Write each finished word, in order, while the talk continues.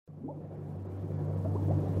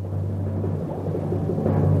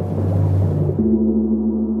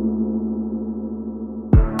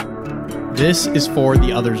This is for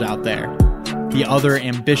the others out there, the other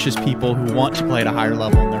ambitious people who want to play at a higher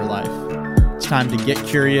level in their life. It's time to get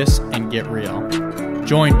curious and get real.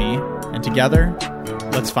 Join me, and together,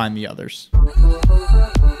 let's find the others.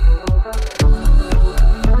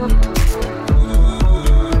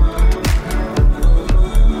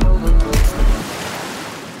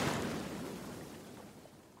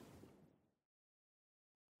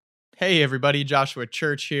 Hey everybody, Joshua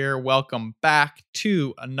Church here. Welcome back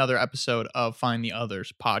to another episode of Find the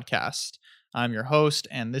Others podcast. I'm your host,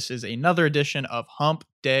 and this is another edition of Hump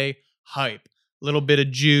Day Hype. A little bit of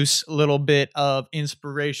juice, a little bit of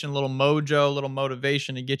inspiration, a little mojo, a little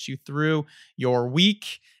motivation to get you through your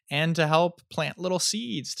week and to help plant little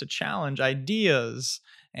seeds to challenge ideas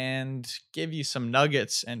and give you some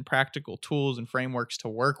nuggets and practical tools and frameworks to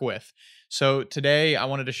work with. So today I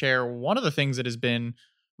wanted to share one of the things that has been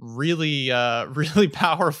really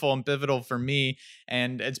powerful and pivotal for me.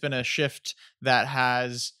 And it's been a shift that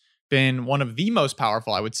has been one of the most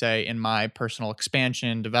powerful, I would say, in my personal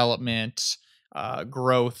expansion, development,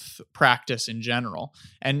 growth, practice in general.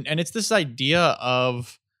 And it's this idea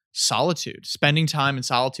of solitude, spending time in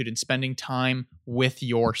solitude and spending time with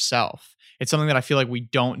yourself. It's something that I feel like we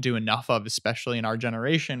don't do enough of, especially in our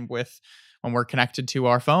generation when we're connected to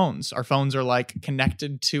our phones. Our phones are like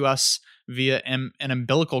connected to us via an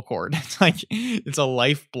umbilical cord. It's a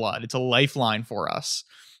lifeblood. It's a lifeline for us.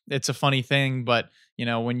 It's a funny thing, but you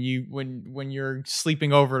know, when you're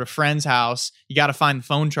sleeping over at a friend's house, you got to find the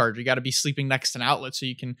phone charger. You got to be sleeping next to an outlet so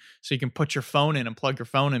you can put your phone in and plug your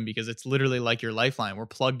phone in, because it's literally like your lifeline. We're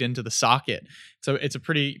plugged into the socket. So it's a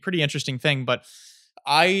pretty interesting thing. But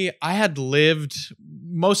I had lived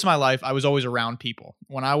most of my life, I was always around people.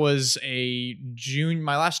 When I was a junior,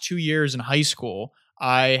 my last 2 years in high school,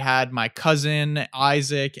 I had my cousin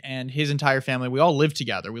Isaac and his entire family. We all lived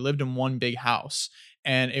together. We lived in one big house,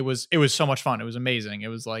 and it was so much fun. It was amazing. It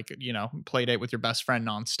was like, you know, play date with your best friend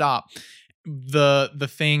nonstop. The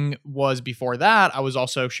thing was, before that, I was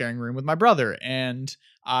also sharing room with my brother, and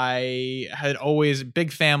I had always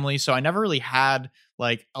big family, so I never really had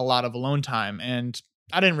like a lot of alone time. And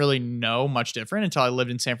I didn't really know much different until I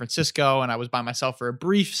lived in San Francisco, and I was by myself for a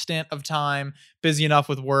brief stint of time, busy enough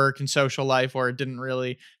with work and social life where it didn't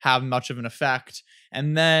really have much of an effect.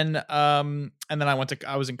 And then I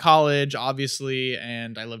was in college, obviously,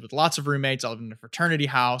 and I lived with lots of roommates. I lived in a fraternity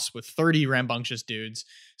house with 30 rambunctious dudes.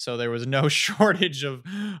 So there was no shortage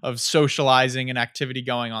of socializing and activity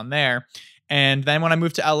going on there. And then when I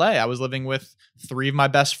moved to LA, I was living with 3 of my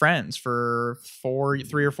best friends for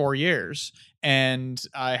 3 or 4 years. And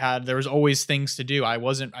there was always things to do. I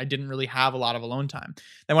didn't really have a lot of alone time.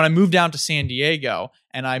 Then when I moved down to San Diego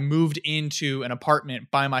and I moved into an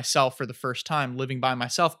apartment by myself for the first time, living by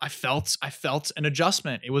myself, I felt an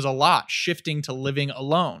adjustment. It was a lot, shifting to living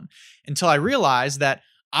alone, until I realized that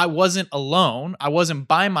I wasn't alone. I wasn't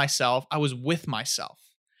by myself. I was with myself.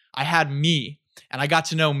 I had me. And I got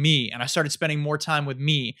to know me, and I started spending more time with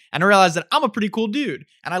me, and I realized that I'm a pretty cool dude,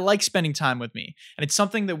 and I like spending time with me. And it's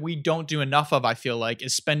something that we don't do enough of, I feel like,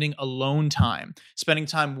 is spending alone time, spending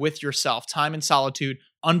time with yourself, time in solitude,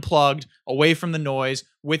 unplugged, away from the noise,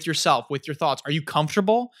 with yourself, with your thoughts. Are you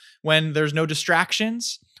comfortable when there's no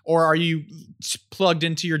distractions? Or are you plugged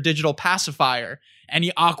into your digital pacifier?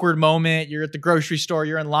 Any awkward moment, you're at the grocery store,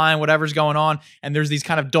 you're in line, whatever's going on, and there's these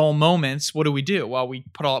kind of dull moments. What do? Well, we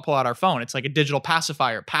pull out our phone. It's like a digital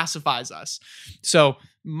pacifier, pacifies us. So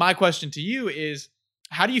my question to you is,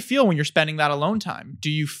 how do you feel when you're spending that alone time?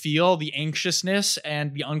 Do you feel the anxiousness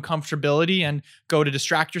and the uncomfortability and go to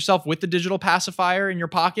distract yourself with the digital pacifier in your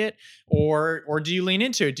pocket? Or do you lean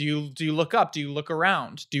into it? Do you look up? Do you look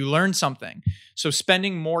around? Do you learn something? So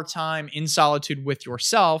spending more time in solitude with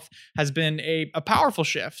yourself has been a powerful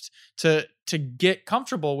shift to get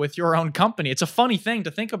comfortable with your own company. It's a funny thing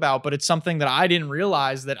to think about, but it's something that I didn't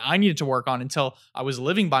realize that I needed to work on until I was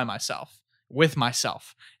living by myself, with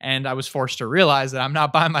myself. And I was forced to realize that I'm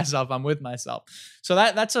not by myself, I'm with myself. So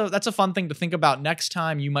that's a fun thing to think about next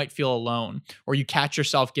time you might feel alone, or you catch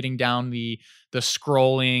yourself getting down the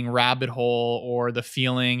scrolling rabbit hole, or the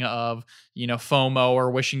feeling of, you know, FOMO,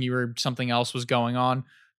 or wishing something else was going on.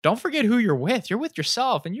 Don't forget who you're with. You're with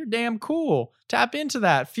yourself, and you're damn cool. Tap into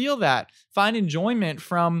that, feel that, find enjoyment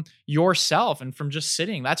from yourself and from just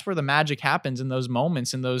sitting. That's where the magic happens, in those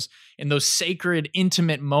moments, in those sacred,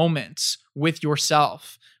 intimate moments with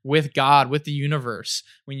yourself, with God, with the universe,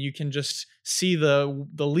 when you can just see the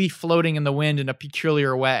leaf floating in the wind in a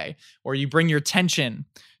peculiar way, or you bring your attention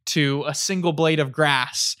to a single blade of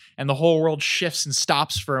grass and the whole world shifts and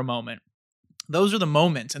stops for a moment. those are the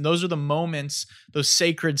moments, and those are the moments, those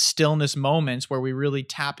sacred stillness moments where we really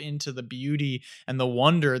tap into the beauty and the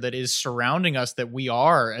wonder that is surrounding us, that we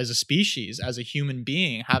are as a species, as a human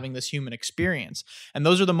being, having this human experience. And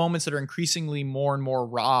those are the moments that are increasingly more and more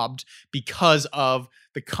robbed because of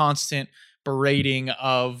the constant berating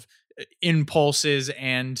of impulses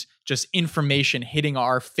and just information hitting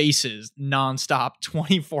our faces nonstop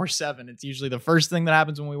 24/7. It's usually the first thing that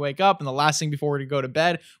happens when we wake up, and the last thing before we go to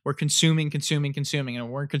bed. We're consuming. And when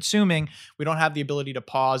we're consuming, we don't have the ability to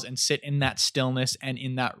pause and sit in that stillness and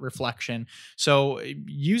in that reflection. So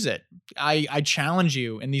use it. I challenge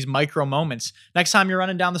you in these micro moments. Next time you're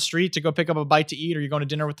running down the street to go pick up a bite to eat, or you're going to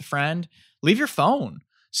dinner with a friend, leave your phone.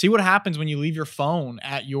 See what happens when you leave your phone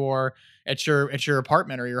at your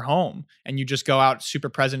apartment or your home, and you just go out super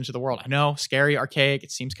present into the world. I know, scary, archaic,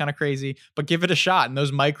 it seems kind of crazy, but give it a shot in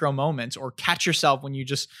those micro moments. Or catch yourself when you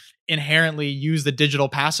just inherently use the digital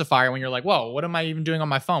pacifier when you're like, whoa, what am I even doing on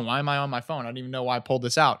my phone? Why am I on my phone? I don't even know why I pulled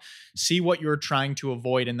this out. See what you're trying to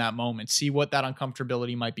avoid in that moment. See what that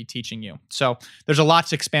uncomfortability might be teaching you. So there's a lot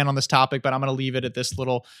to expand on this topic, but I'm going to leave it at this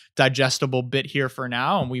little digestible bit here for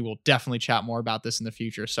now, and we will definitely chat more about this in the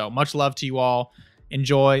future. So much love to you all.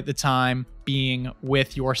 Enjoy the time being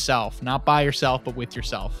with yourself, not by yourself, but with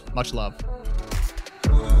yourself. Much love.